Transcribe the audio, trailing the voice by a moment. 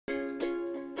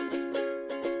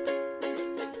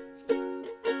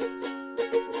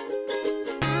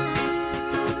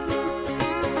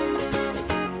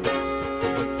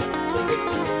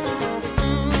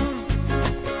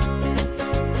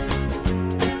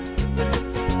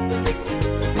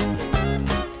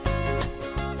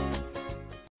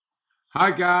Hi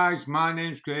guys, my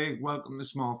name's Craig. Welcome to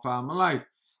Small Farmer Life.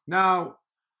 Now,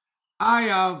 I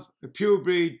have a pure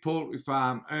breed poultry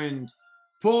farm, and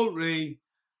poultry,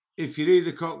 if you leave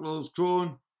the cockerels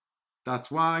crowing, that's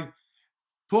why.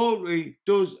 Poultry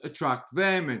does attract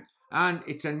vermin, and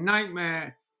it's a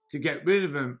nightmare to get rid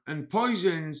of them, and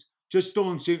poisons just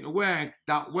don't seem to work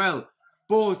that well.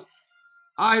 But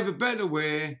I have a better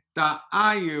way that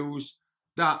I use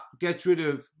that gets rid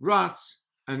of rats,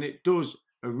 and it does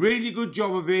a really good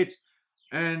job of it.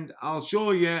 And I'll show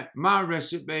you my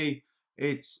recipe.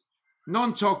 It's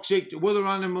non-toxic to other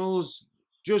animals,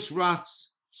 just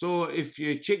rats. So if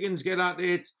your chickens get at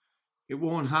it, it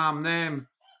won't harm them,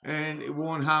 and it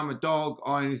won't harm a dog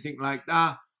or anything like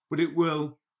that, but it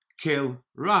will kill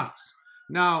rats.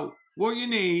 Now, what you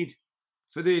need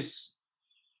for this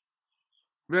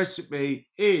recipe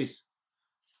is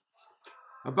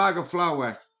a bag of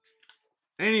flour.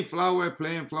 Any flour,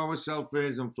 plain flour,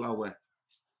 self-raising flour.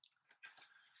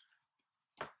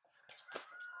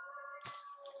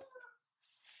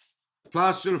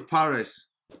 Plaster of Paris,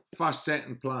 fast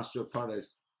setting plaster of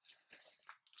Paris.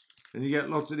 And you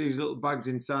get lots of these little bags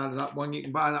inside of that one. You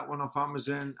can buy that one off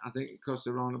Amazon. I think it costs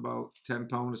around about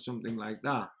 £10 or something like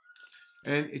that.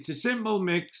 And it's a simple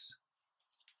mix.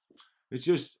 It's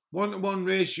just 1-to-1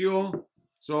 ratio.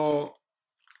 So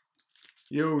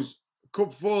use a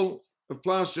cupful of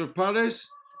plaster of Paris.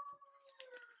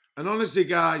 And honestly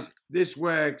guys, this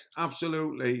works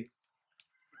absolutely.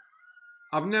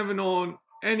 I've never known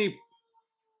anything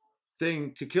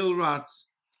to kill rats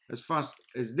as fast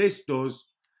as this does.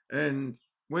 And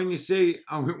when you see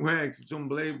how it works, it's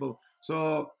unbelievable.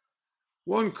 So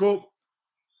 1 cup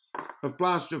of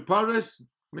plaster of Paris,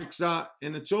 mix that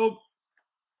in a tub.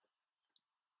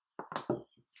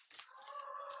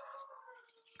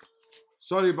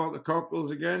 Sorry about the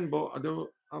cockerels again, but I do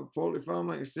have a poultry farm,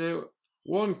 like I say.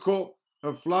 1 cup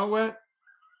of flour.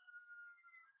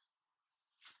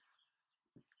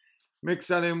 Mix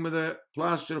that in with a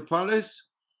plaster of Paris.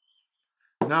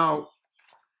 Now,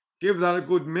 give that a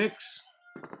good mix,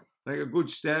 like a good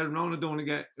stir around. I don't want to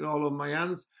get it all over my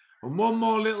hands. And one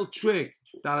more little trick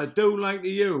that I do like to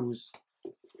use,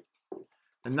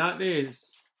 and that is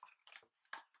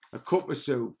a cup of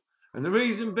soup. And the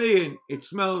reason being, it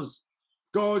smells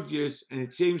gorgeous and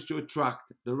it seems to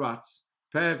attract the rats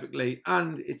perfectly,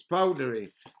 and it's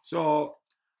powdery. So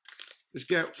just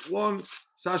get 1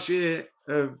 sachet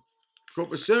of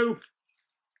cup of soup,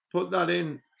 put that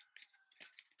in,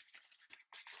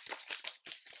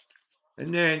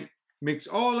 and then mix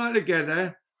all that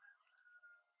together.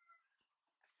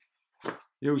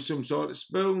 Use some sort of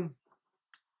spoon,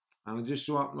 and I just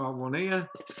so happen to have one here.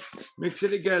 Mix it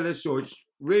together so it's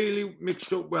really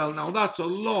mixed up well. Now that's a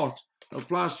lot of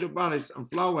plaster of Paris and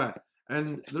flour,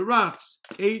 and the rats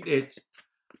eat it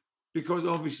because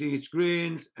obviously it's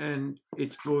grains and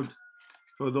it's good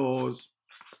for those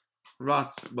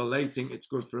rats. Well, they think it's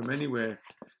good for them anyway.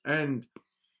 And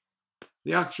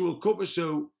the actual cup of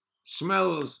soup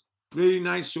smells really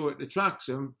nice, so it attracts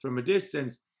them from a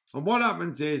distance. And what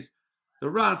happens is the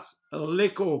rats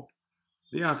lick up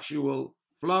the actual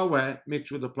flour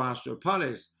mixed with the plaster of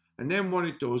Paris, and then what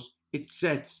it does, it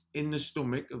sets in the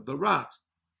stomach of the rat.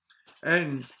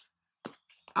 And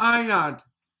I had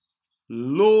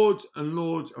loads and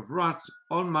loads of rats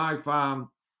on my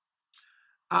farm.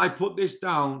 I put this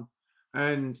down,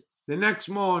 and the next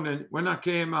morning when I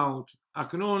came out, I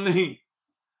can only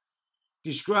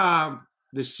describe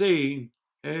the scene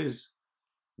as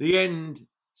the end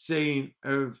scene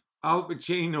of Al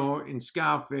Pacino in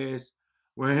Scarface,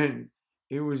 when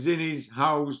he was in his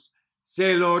house,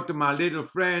 say hello to my little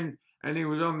friend, and he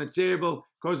was on the table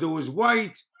because there was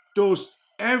white dust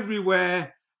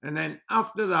everywhere. And then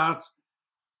after that,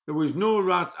 there was no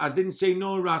rats. I didn't see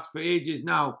no rats for ages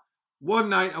now. One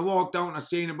night I walked out and I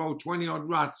seen about 20 odd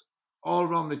rats all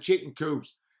around the chicken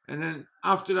coops. And then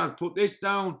after I put this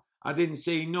down, I didn't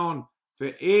see none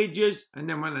for ages. And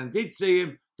then when I did see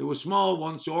them, there were small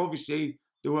ones. So obviously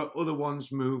there were other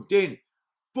ones moved in.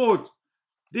 But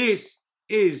this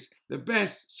is the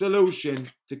best solution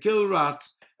to kill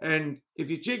rats. And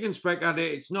if your chickens peck at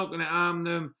it, it's not going to harm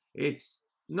them. It's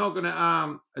not going to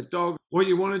harm a dog. What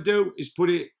you want to do is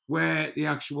put it where the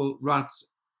actual rats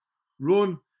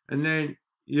run, and then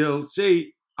you'll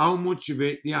see how much of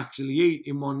it they actually eat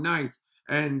in one night.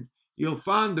 And you'll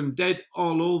find them dead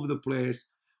all over the place.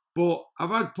 But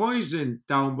I've had poison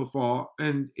down before,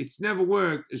 and it's never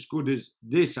worked as good as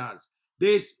this has.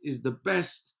 This is the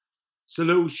best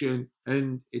solution,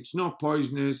 and it's not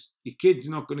poisonous. Your kid's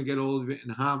not going to get hold of it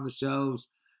and harm themselves.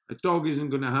 A dog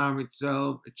isn't going to harm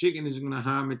itself. A chicken isn't going to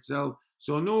harm itself.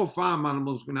 So no farm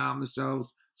animals are going to harm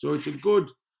themselves. So it's a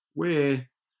good way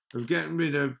of getting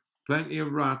rid of plenty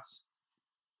of rats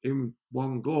in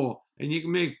one go. And you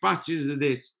can make batches of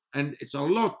this, and it's a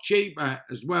lot cheaper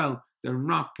as well than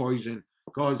rat poison,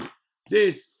 because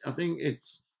this, I think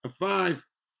it's a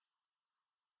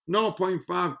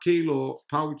 0.5 kilo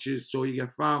pouches, so you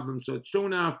get 5 of them, so it's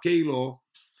 2.5 kilo,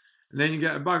 and then you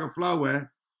get a bag of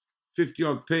flour, 50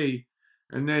 odd p,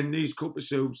 and then these cup of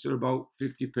soups are about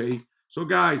 50p. So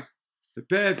guys, the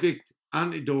perfect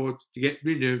antidote to get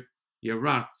rid of your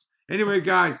rats. Anyway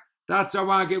guys, that's how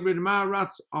I get rid of my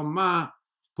rats on my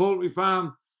poultry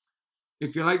farm.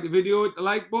 If you like the video, hit the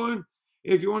like button.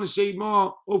 If you want to see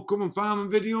more upcoming farming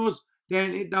videos,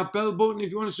 then hit that bell button.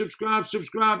 If you want to subscribe,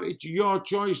 subscribe. It's your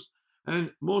choice.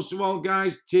 And most of all,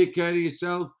 guys, take care of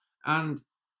yourself and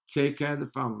take care of the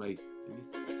family.